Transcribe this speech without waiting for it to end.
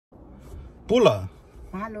Pula.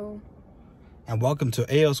 Hello. And welcome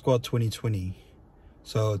to AL Squad 2020.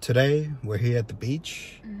 So today we're here at the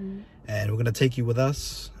beach and we're going to take you with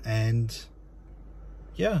us, and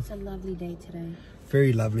yeah. It's a lovely day today.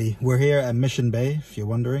 Very lovely. We're here at Mission Bay, if you're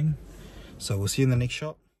wondering. So we'll see you in the next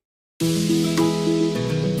shot.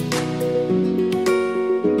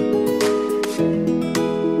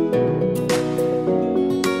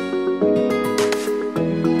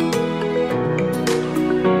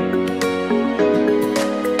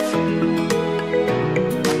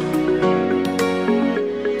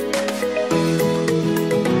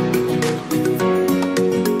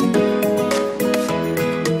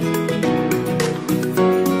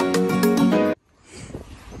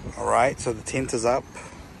 Alright, so the tent is up.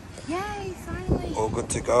 Yay, finally. All good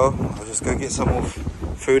to go. I'll just go get some more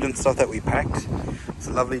food and stuff that we packed. It's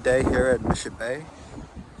a lovely day here at Mission Bay.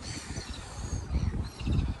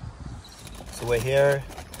 So we're here.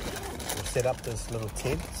 We've set up this little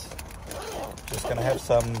tent. Just gonna have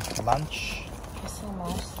some lunch. So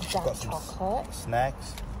nice. Dark chocolate.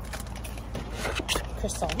 Snacks.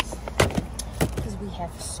 Croissants. Because we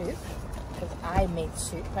have soup. Because I made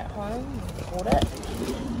soup at home and bought it.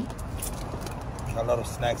 A lot of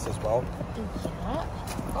snacks as well. Yeah.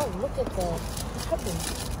 Oh, look at the cupping.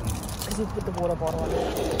 Because we put the water bottle in it.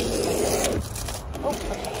 Oh,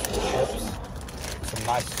 okay. Chips. Some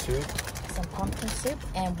nice soup. Some pumpkin soup.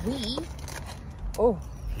 And we... Oh.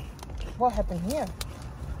 What happened here?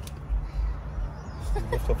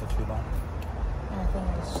 Left over too long. I think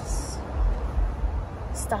it was just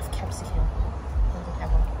stuffed capsicum. I didn't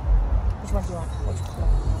have one. Which one do you want? Which color?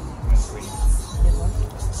 Green. This one.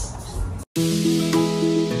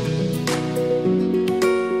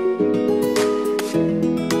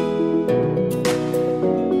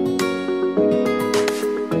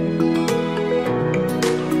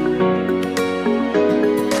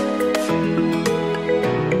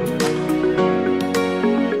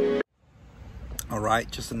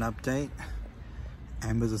 Alright, just an update.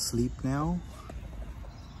 Amber's asleep now.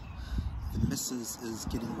 The missus is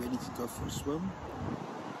getting ready to go for a swim.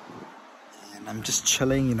 And I'm just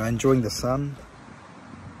chilling, you know, enjoying the sun.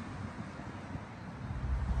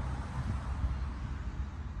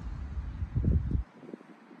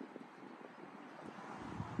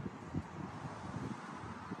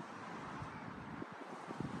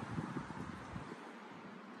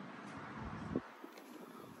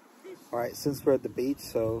 Alright, since we're at the beach,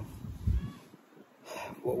 so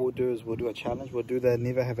what we'll do is we'll do a challenge. We'll do the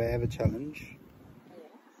Never Have I Ever challenge.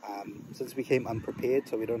 Since we came unprepared,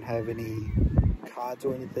 so we don't have any cards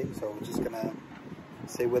or anything, so we're just gonna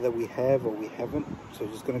say whether we have or we haven't. So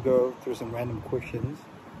we're just gonna go through some random questions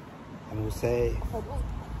and we'll say,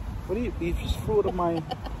 what do you just threw it on my...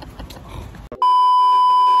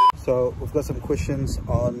 So we've got some questions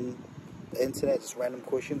on the internet, just random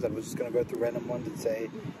questions, and we're just going to go through random ones and say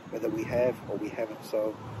whether we have or we haven't.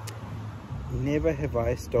 So, never have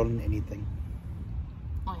I stolen anything.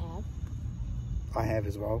 I have. I have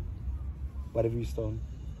as well. What have you stolen?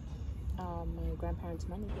 My grandparents'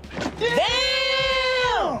 money.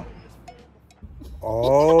 Damn!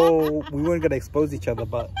 Oh, we weren't going to expose each other,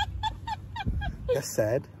 but that's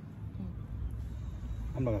sad.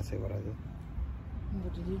 I'm not going to say what I did.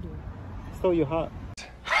 What did you do? I stole your heart.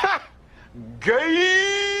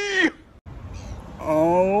 Gay!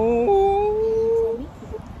 Oh.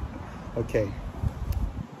 Okay.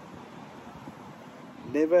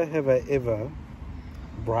 Never have I ever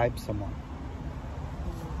bribed someone.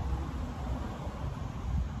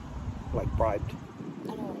 Like bribed. I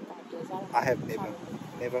don't know what a bribe is. I have never.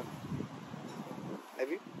 Never. Have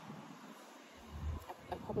you?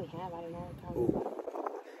 I probably have. I don't know. I can't Ooh.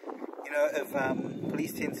 You know, if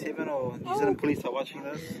Police 107 or New Zealand Police are watching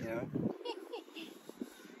this, you know.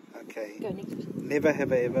 Okay. Go next question. Never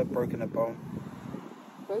have I ever broken a bone.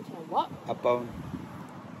 Broken a what? A bone.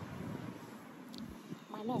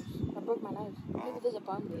 My nose. I broke my nose. Maybe there's a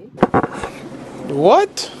bone there.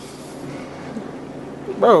 What?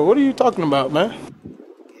 Bro, what are you talking about, man?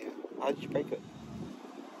 Yeah. How did you break it?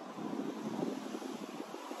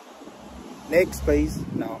 Next, please.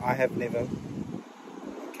 No, I have never.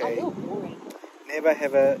 Okay. I feel boring. Never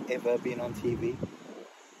have I ever been on TV.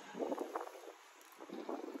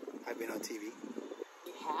 I've been on TV.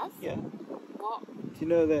 You have? Yeah. What? Do you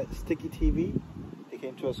know that Sticky TV? They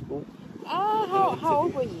came to our school. How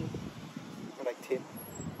old were you? For like 10.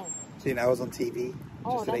 Oh. So, you know, I was on TV.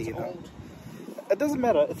 Oh, just to let that's you know. old. It doesn't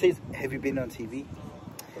matter. It says, have you been on TV?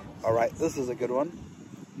 Alright, this is a good one.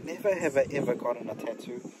 Never have I ever gotten a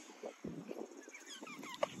tattoo.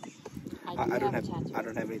 I don't have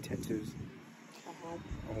any tattoos. I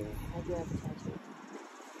do have a tattoo.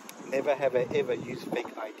 Never have I ever used fake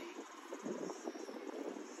ID.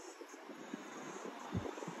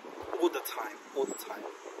 All the time, all the time.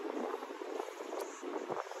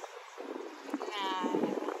 Nah.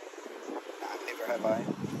 Nah, never have I.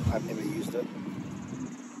 I've never used it.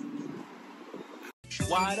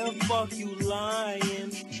 Why the fuck you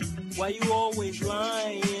lying? Why you always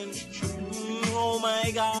lying? Oh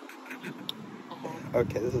my god.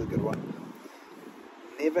 Okay, this is a good one.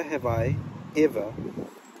 Never have I ever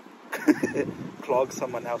clogged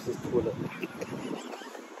someone else's toilet.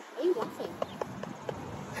 Are you laughing?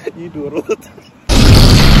 You do it all the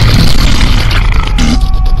time.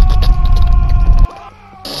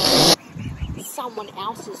 Someone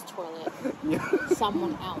else's toilet. Yeah.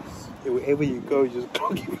 Someone else. Wherever you go, you just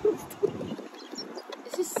clog everyone's toilet.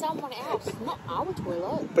 This is someone else, not our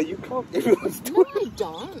toilet. But you clog everyone's No, toilet. I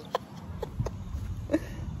don't.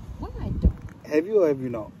 No, I don't. Have you or have you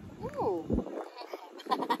not? No.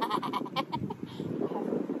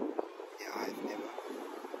 Yeah, I've never.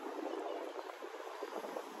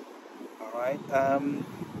 Alright,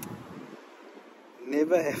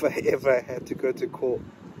 never have I ever had to go to court.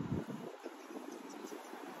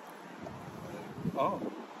 Oh,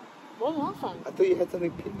 What happened? I thought you had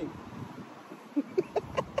something pending.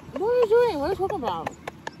 What are you doing? What are you talking about?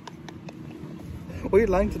 Why are you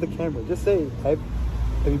lying to the camera? Just say, have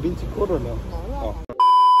you been to court or no? No, Oh.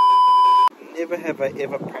 Never have I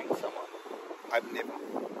ever pranked someone. I've never.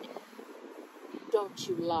 don't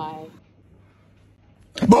you lie.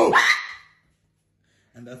 Boom!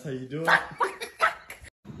 And that's how you do it?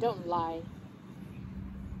 Don't lie.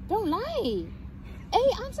 Don't lie. Hey,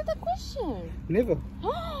 answer the question. Never.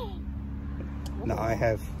 No, I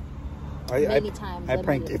have. Many times. I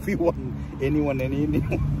pranked everyone, anyone and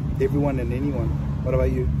anyone. Everyone and anyone. What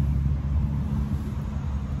about you?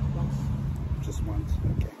 Once. Just once.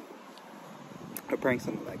 Okay. I pranked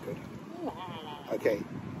someone that good. Nah. Okay.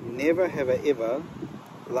 Never have I ever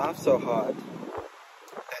laughed so hard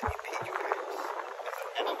that you peed your pants as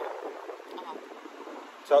an animal.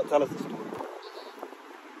 Tell us the story.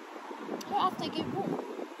 So after I get home,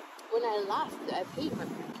 when I laughed, I peed my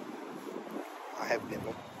pants. I have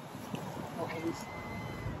never. Or at least.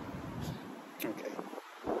 Okay.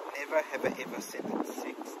 Never have I ever said it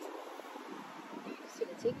sixth. Said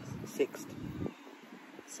a six? Sixth.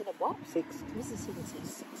 Said a what? Sixth. This is said a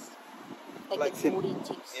six. Like Like sin- 14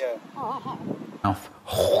 ticks. Yeah. Oh, I have. Mouth.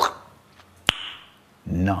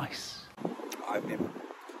 Nice. I've never.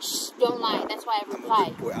 Shh, don't lie. That's why I I'm a replied.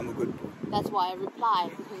 good boy. I'm a good boy. That's why I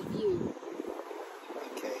replied because of you.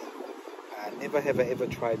 Okay. Never have I ever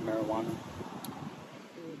tried marijuana.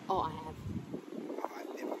 Oh, I have. Oh,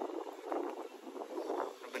 I've never.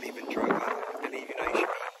 I believe in drugs. I believe, you know, you should be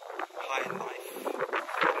high in life. You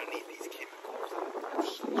don't need these chemicals.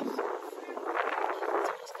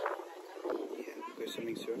 Yeah, go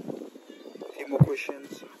swimming soon. A few more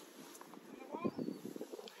questions.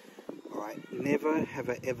 Alright. Never have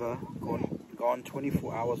I ever gone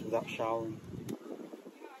 24 hours without showering.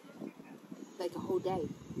 Like a whole day.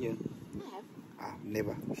 Yeah. I have.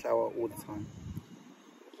 Never. Shower all the time.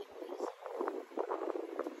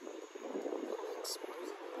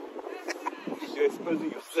 You're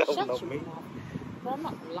exposing yourself, Shut not your me. mouth. But I'm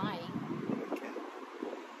not lying. Okay.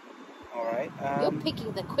 Alright. You're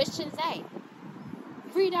picking the questions, eh?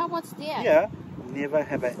 Read out what's there. Yeah. Never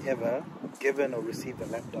have I ever given or received a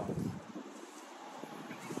lap dance.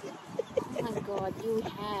 Oh my god, you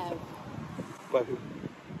have. But who?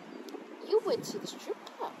 You went to the strip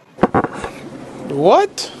club.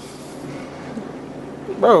 What?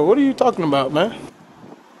 Bro, what are you talking about, man?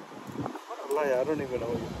 What a liar. I don't even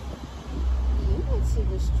know you. You went to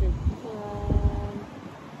the strip club.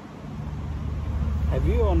 Have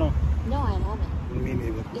you or no? No, I haven't. Me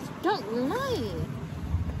neither. Don't lie.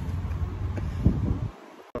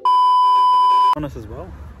 Honest as well.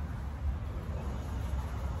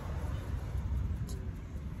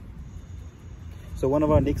 So one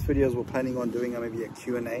of our next videos we're planning on doing maybe a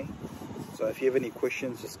Q&A. So if you have any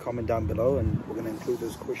questions, just comment down below and we're going to include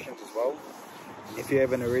those questions as well. If you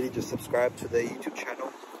haven't already, just subscribe to the YouTube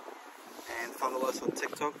channel and follow us on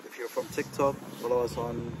TikTok. If you're from TikTok, follow us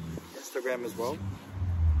on Instagram as well.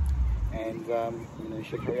 And you know, you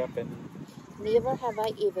should hurry up and... Never have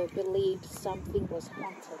I ever believed something was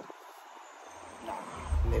haunted. No,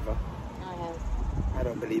 never. I have. I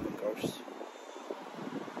don't believe in ghosts.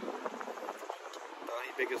 The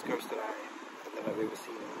only biggest ghost that I've ever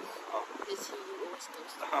seen is... Oh, Is he always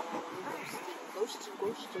ghosting? Ghosting,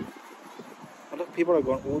 ghosting. and look, people are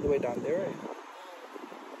going all the way down there. Eh?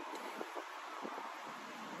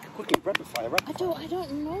 Quickly, rapid fire, rapid fire. I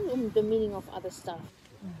don't know the meaning of other stuff.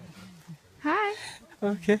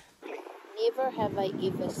 Okay. Never have I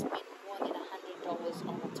ever spent more than $100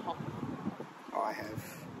 on a top. Oh, I have.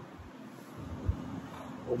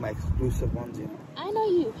 All my exclusive ones, you know. I know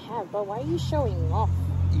you have, but why are you showing off?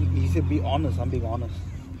 You should be honest. I'm being honest.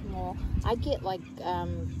 Well, I get like a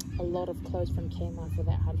lot of clothes from Kmart for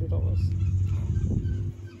that $100.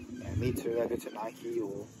 Yeah, me too. I go to Nike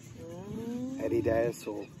or Adidas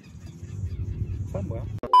or somewhere.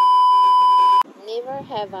 Never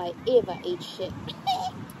have I ever ate shit.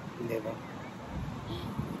 Never.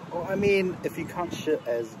 Well, I mean, if you count shit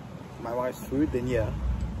as my wife's food, then yeah.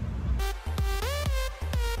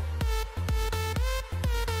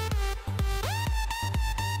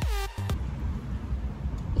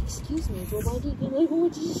 Excuse me, but why did you like, oh,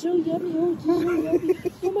 this is so yummy, oh, this is so yummy,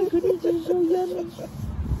 oh my goodness, this is so yummy.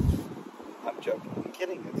 I'm joking. I'm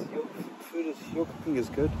kidding. Your cooking is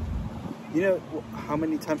good. You know how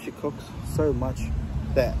many times she cooks? So much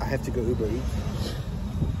that I have to go Uber Eats.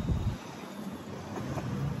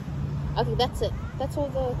 Okay, that's it. That's all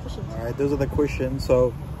the questions. Alright, those are the questions.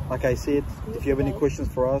 So, like I said, if you have any questions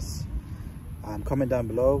for us, comment down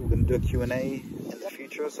below. We're going to do a Q&A in the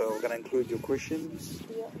future, so we're going to include your questions.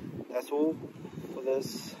 Yep. That's all for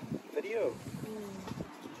this video.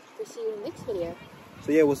 We'll see you in the next video.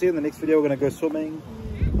 So yeah, we'll see you in the next video. We're going to go swimming,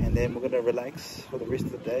 and then we're going to relax for the rest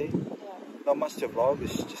of the day. Yeah. Not much to vlog,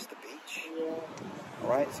 it's just the beach. Yeah.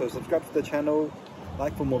 Alright, so subscribe to the channel,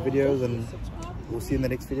 like for more videos, and we'll see you in the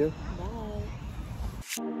next video.